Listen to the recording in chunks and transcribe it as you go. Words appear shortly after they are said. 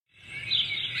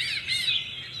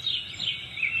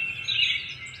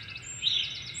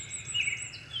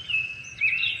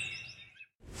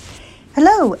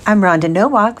Hello, I'm Rhonda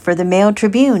Nowak for the Mail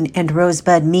Tribune and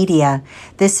Rosebud Media.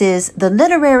 This is The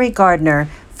Literary Gardener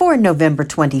for November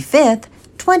 25th,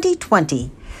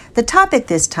 2020. The topic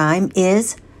this time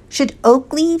is, should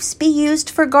oak leaves be used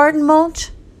for garden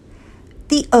mulch?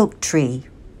 The oak tree,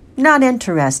 not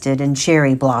interested in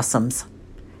cherry blossoms.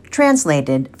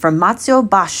 Translated from Matsuo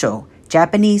Basho,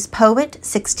 Japanese poet,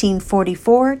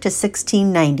 1644 to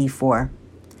 1694.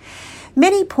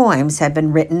 Many poems have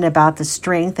been written about the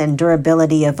strength and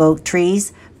durability of oak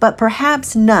trees, but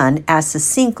perhaps none as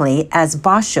succinctly as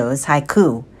Basho's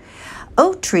haiku.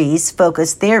 Oak trees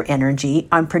focus their energy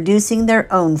on producing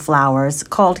their own flowers,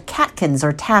 called catkins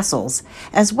or tassels,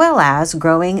 as well as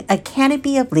growing a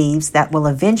canopy of leaves that will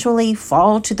eventually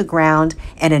fall to the ground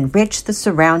and enrich the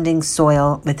surrounding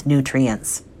soil with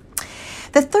nutrients.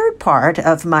 The third part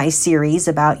of my series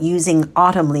about using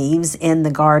autumn leaves in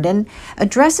the garden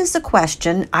addresses a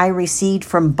question I received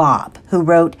from Bob, who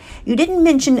wrote, "You didn't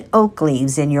mention oak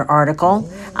leaves in your article.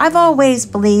 I've always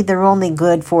believed they're only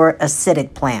good for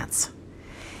acidic plants."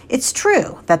 It's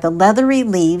true that the leathery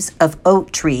leaves of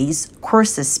oak trees,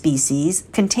 Quercus species,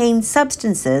 contain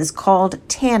substances called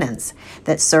tannins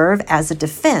that serve as a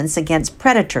defense against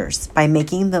predators by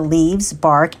making the leaves,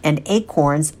 bark, and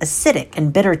acorns acidic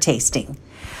and bitter tasting.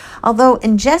 Although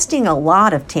ingesting a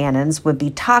lot of tannins would be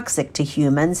toxic to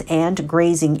humans and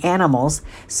grazing animals,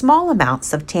 small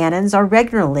amounts of tannins are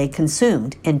regularly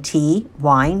consumed in tea,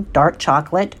 wine, dark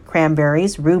chocolate,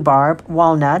 cranberries, rhubarb,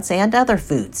 walnuts, and other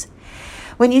foods.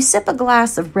 When you sip a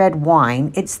glass of red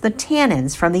wine, it's the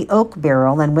tannins from the oak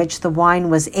barrel in which the wine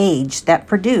was aged that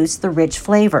produce the rich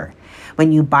flavor.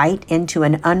 When you bite into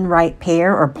an unripe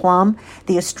pear or plum,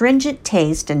 the astringent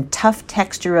taste and tough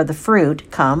texture of the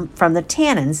fruit come from the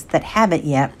tannins that haven't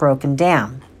yet broken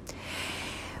down.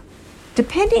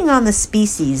 Depending on the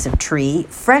species of tree,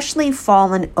 freshly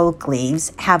fallen oak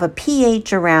leaves have a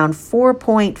pH around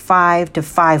 4.5 to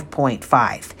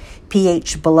 5.5.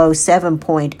 pH below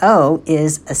 7.0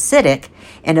 is acidic,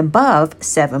 and above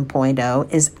 7.0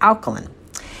 is alkaline.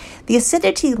 The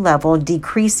acidity level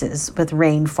decreases with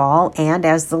rainfall and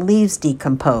as the leaves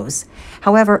decompose.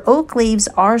 However, oak leaves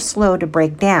are slow to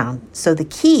break down, so the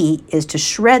key is to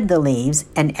shred the leaves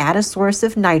and add a source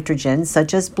of nitrogen,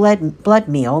 such as blood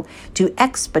meal, to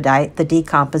expedite the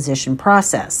decomposition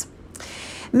process.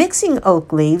 Mixing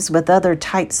oak leaves with other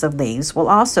types of leaves will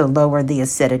also lower the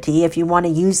acidity if you want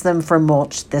to use them for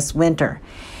mulch this winter.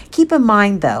 Keep in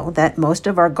mind, though, that most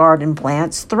of our garden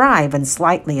plants thrive in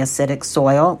slightly acidic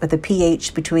soil with a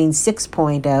pH between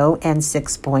 6.0 and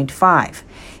 6.5.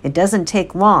 It doesn't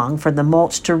take long for the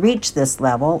mulch to reach this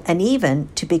level and even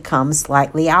to become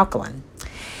slightly alkaline.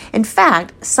 In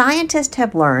fact, scientists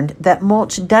have learned that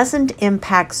mulch doesn't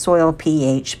impact soil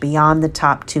pH beyond the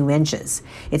top 2 inches.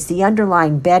 It's the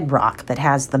underlying bedrock that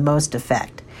has the most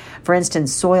effect. For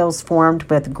instance, soils formed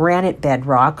with granite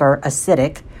bedrock are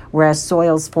acidic, whereas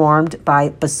soils formed by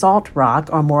basalt rock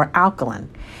are more alkaline.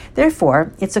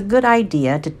 Therefore, it's a good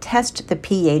idea to test the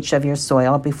pH of your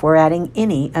soil before adding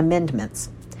any amendments.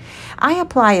 I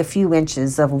apply a few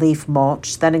inches of leaf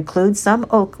mulch that includes some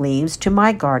oak leaves to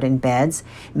my garden beds,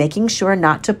 making sure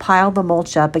not to pile the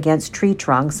mulch up against tree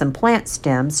trunks and plant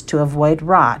stems to avoid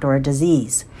rot or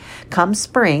disease. Come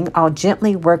spring, I'll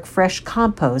gently work fresh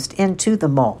compost into the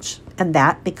mulch, and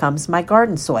that becomes my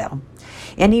garden soil.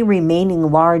 Any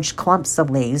remaining large clumps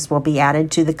of leaves will be added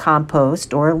to the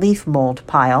compost or leaf mold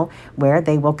pile, where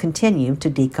they will continue to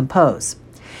decompose.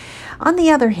 On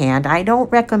the other hand, I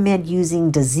don't recommend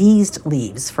using diseased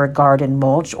leaves for garden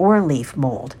mulch or leaf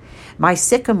mold. My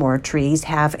sycamore trees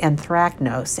have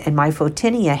anthracnose, and my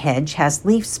photinia hedge has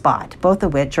leaf spot, both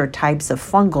of which are types of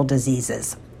fungal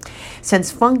diseases.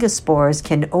 Since fungus spores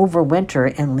can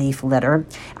overwinter in leaf litter,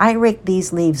 I rake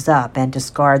these leaves up and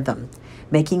discard them.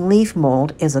 Making leaf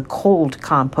mold is a cold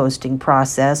composting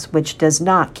process which does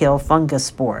not kill fungus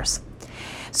spores.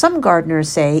 Some gardeners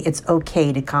say it's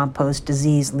okay to compost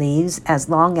diseased leaves as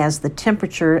long as the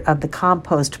temperature of the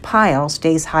compost pile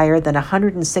stays higher than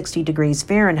 160 degrees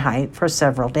Fahrenheit for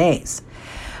several days.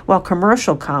 While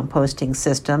commercial composting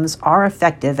systems are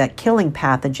effective at killing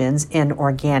pathogens in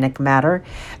organic matter,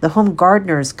 the home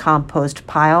gardener's compost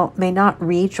pile may not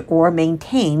reach or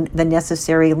maintain the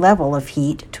necessary level of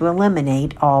heat to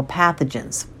eliminate all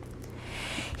pathogens.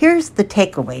 Here's the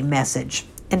takeaway message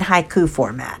in haiku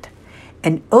format.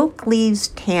 An oak leaf's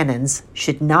tannins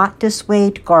should not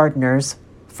dissuade gardeners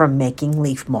from making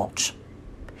leaf mulch.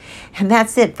 And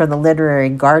that's it for the Literary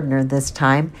Gardener this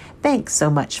time. Thanks so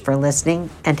much for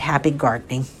listening, and happy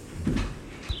gardening.